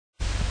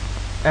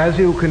As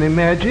you can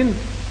imagine,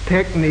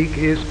 technique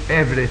is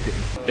everything.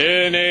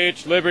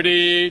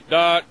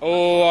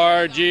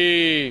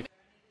 nhliberty.org.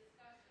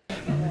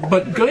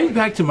 But going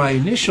back to my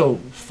initial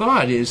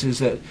thought is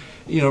that,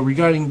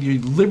 regarding the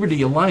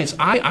Liberty Alliance,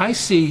 I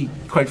see,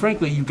 quite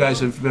frankly, you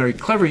guys are very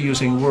clever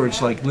using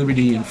words like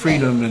liberty and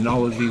freedom and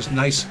all of these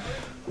nice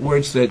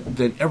words that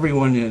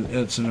everyone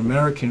as an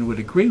American would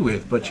agree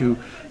with, but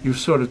you've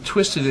sort of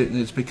twisted it and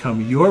it's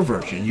become your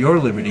version, your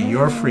liberty,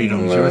 your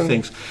freedoms, your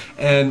things.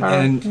 And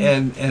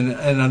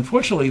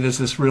unfortunately there's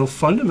this real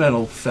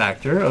fundamental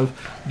factor of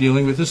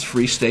dealing with this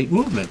free state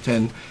movement.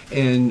 And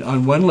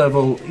on one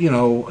level,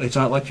 it's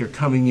not like you're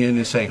coming in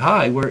and saying,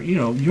 hi,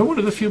 you're one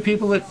of the few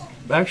people that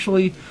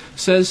actually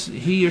says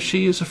he or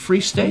she is a free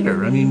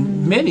stater. I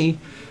mean, many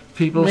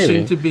people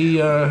seem to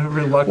be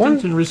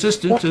reluctant and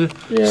resistant to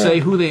say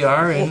who they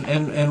are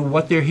and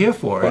what they're here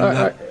for.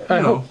 Well,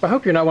 and I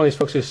hope you're not one of these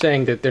folks who's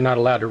saying that they're not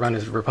allowed to run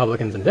as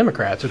Republicans and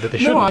Democrats, or that they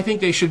shouldn't. No, I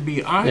think they should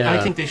be.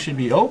 I think they should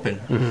be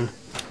open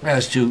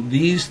as to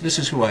this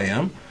is who I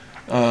am,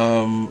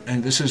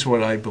 and this is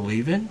what I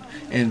believe in,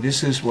 and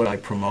this is what I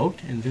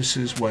promote, and this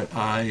is what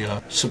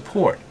I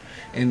support,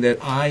 and that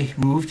I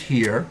moved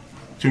here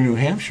to New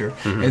Hampshire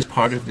as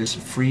part of this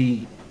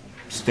free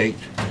state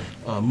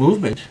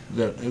movement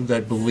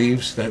that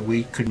believes that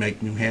we could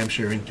make New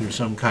Hampshire into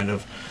some kind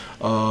of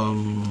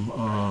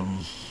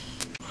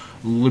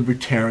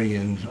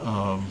libertarian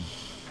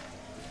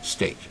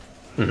state.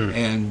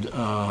 And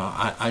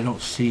I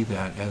don't see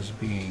that as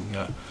being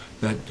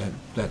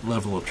that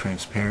level of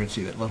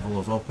transparency, that level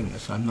of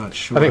openness. I'm not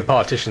sure. I think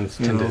politicians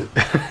tend to,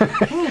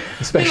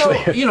 especially.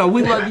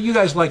 You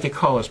guys like to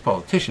call us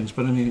politicians,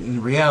 but I mean,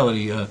 in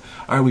reality,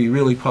 are we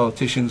really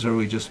politicians, or are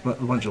we just a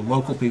bunch of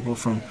local people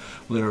from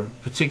their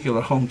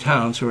particular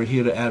hometowns who are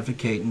here to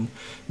advocate and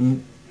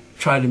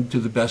try to do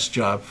the best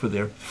job for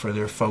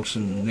their folks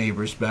and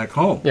neighbors back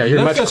home? Yeah,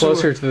 you're much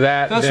closer to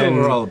that. That's what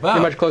we're all about.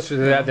 You're much closer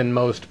to that than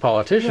most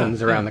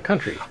politicians around the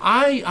country.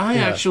 I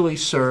actually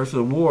served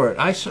the ward.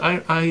 This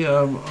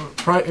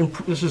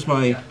is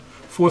my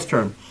fourth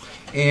term,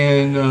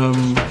 and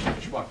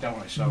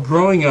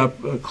growing up,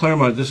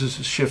 Claremont. This is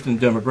a shift in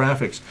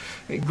demographics.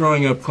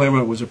 Growing up,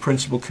 Claremont was a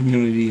principal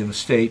community in the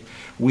state.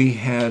 We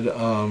had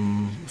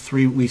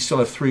three. We still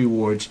have 3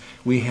 wards.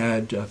 We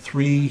had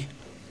 3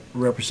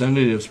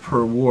 representatives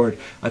per ward.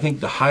 I think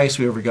the highest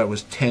we ever got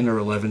was 10 or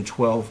 11,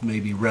 12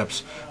 maybe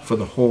reps for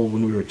the whole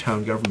when we were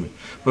town government.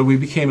 But we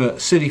became a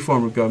city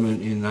form of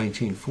government in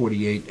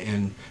 1948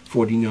 and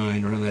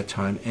 49, around that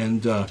time,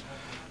 and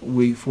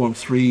we formed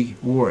 3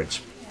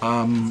 wards.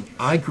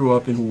 I grew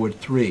up in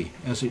Ward 3.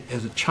 As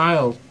a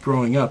child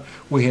growing up,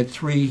 we had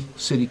 3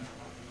 state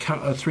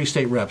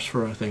reps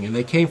for our thing, and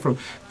they came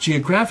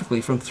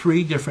geographically from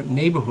 3 different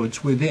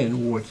neighborhoods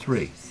within Ward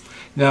 3.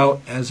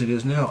 Now, as it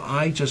is now,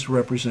 I just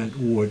represent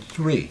Ward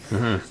 3,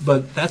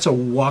 but that's a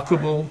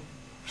walkable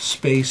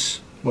space.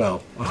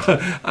 Well,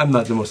 I'm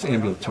not the most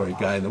ambulatory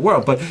guy in the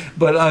world, but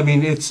I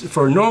mean, it's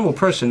for a normal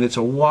person, it's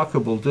a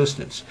walkable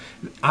distance.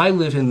 I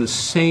live in the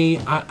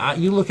same.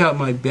 You look out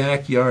my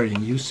backyard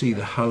and you see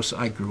the house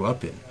I grew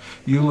up in.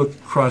 You look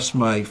across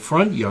my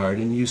front yard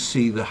and you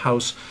see the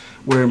house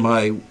where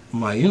my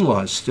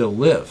in-laws still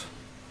live.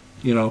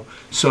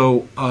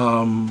 So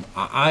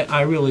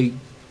I really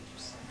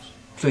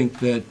think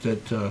that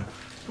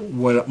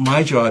what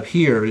my job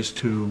here is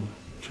to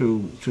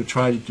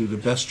try to do the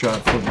best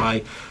job for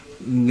my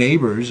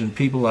neighbors and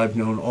people I've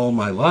known all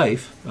my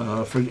life,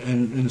 and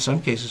in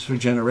some cases for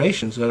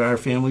generations that our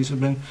families have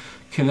been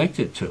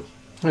connected to.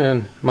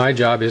 And my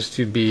job is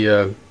to be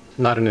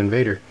not an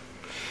invader.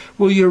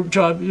 Well, your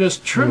job is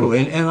true,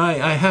 and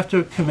I have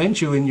to commend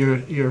you in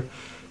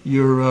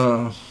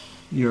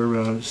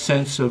your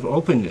sense of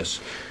openness,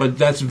 but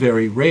that's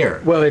very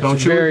rare. Well, it's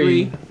Don't you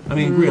agree? I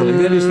mean, really,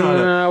 that is not.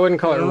 I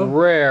wouldn't call it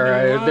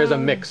rare. There's a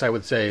mix, I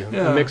would say,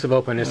 a mix of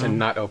openness and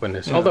not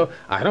openness. Although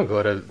I don't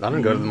go to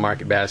the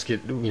market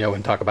basket,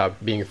 and talk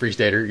about being a free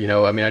stater.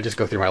 I mean, I just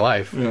go through my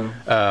life, and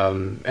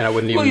I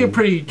wouldn't even. Well, you're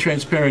pretty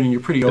transparent and you're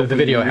pretty open. The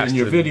video has in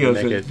your to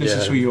videos. Make it, this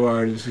is who you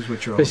are. This is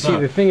what you're all but about.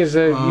 See, the thing is,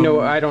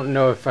 I don't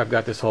know if I've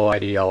got this whole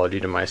ideology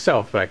to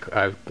myself, but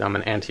I'm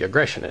an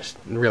anti-aggressionist,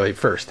 really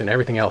first, and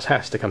everything else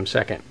has to come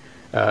second.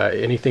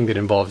 Anything that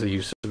involves the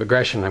use of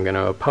aggression, I'm going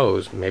to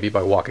oppose, maybe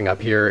by walking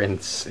up here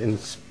and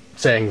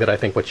saying that I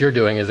think what you're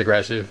doing is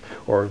aggressive,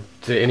 or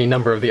to any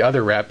number of the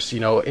other reps,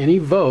 any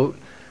vote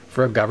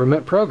for a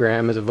government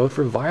program is a vote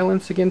for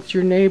violence against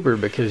your neighbor,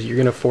 because you're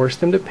going to force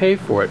them to pay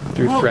for it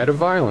through threat of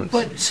violence.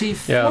 But see,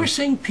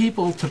 forcing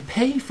people to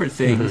pay for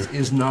things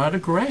is not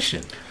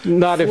aggression.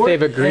 Not if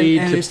they've agreed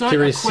to receive it. It's not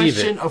a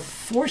question of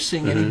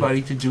forcing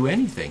anybody to do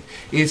anything.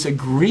 It's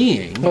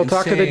agreeing. Well,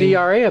 talk to the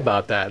DRA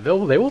about that. They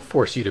will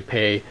force you to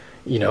pay.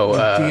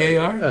 DAR?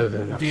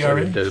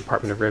 DRA? The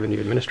Department of Revenue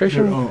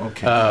Administration.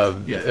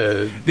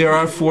 There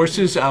are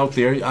forces out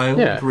there. I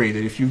agree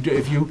that if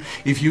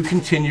you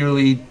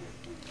continually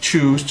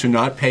choose to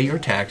not pay your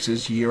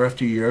taxes year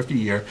after year after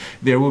year,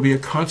 there will be a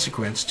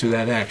consequence to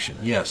that action.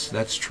 Yes,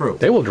 that's true.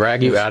 They will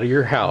drag you out of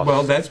your house.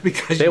 Well, that's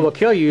because they will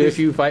kill you if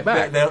you fight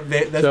back. That's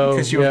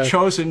because you've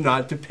chosen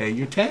not to pay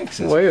your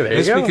taxes. Well, there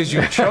you go. Because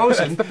you've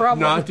chosen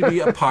not to be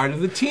a part of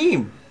the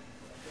team.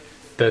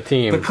 The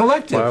team, the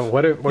collective. Well,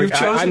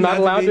 I'm not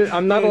allowed to.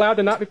 I'm not allowed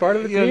to not be part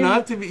of the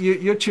team.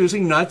 You're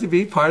choosing not to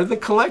be part of the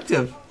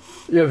collective.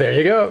 Yeah, there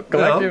you go.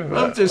 Collective.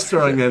 Well, I'm just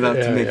throwing that out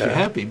to make you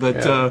happy,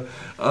 but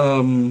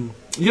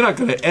you're not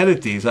going to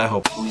edit these, I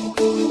hope.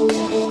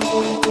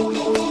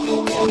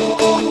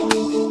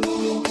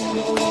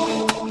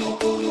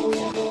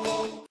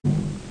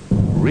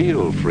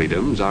 Real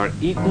freedoms are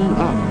eaten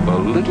up a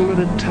little at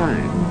a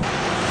time.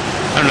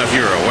 I don't know if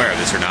you were aware of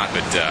this or not,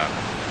 but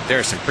there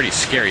are some pretty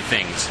scary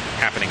things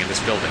happening in this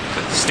building,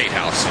 the State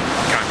House in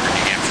Concord,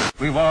 New Hampshire.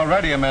 We've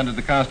already amended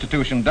the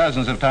Constitution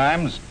dozens of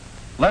times.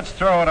 Let's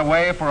throw it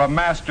away for a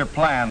master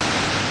plan.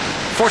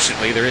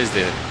 Fortunately, there is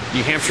the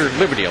New Hampshire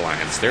Liberty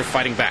Alliance. They're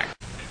fighting back.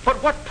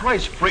 But what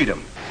price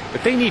freedom?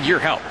 But they need your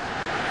help.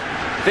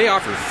 They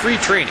offer free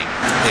training.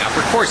 They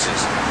offer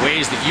courses,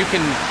 ways that you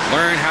can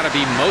learn how to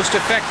be most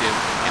effective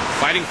in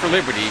fighting for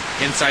liberty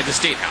inside the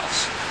State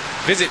House.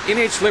 Visit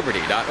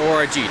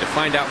nhliberty.org to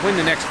find out when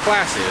the next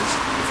class is.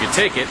 If you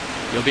take it,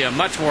 you'll be a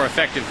much more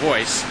effective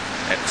voice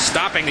at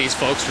stopping these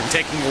folks from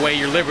taking away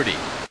your liberty.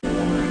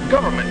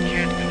 Government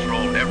can't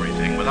control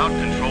everything without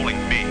controlling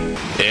me.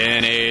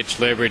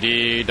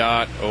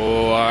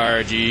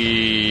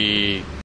 nhliberty.org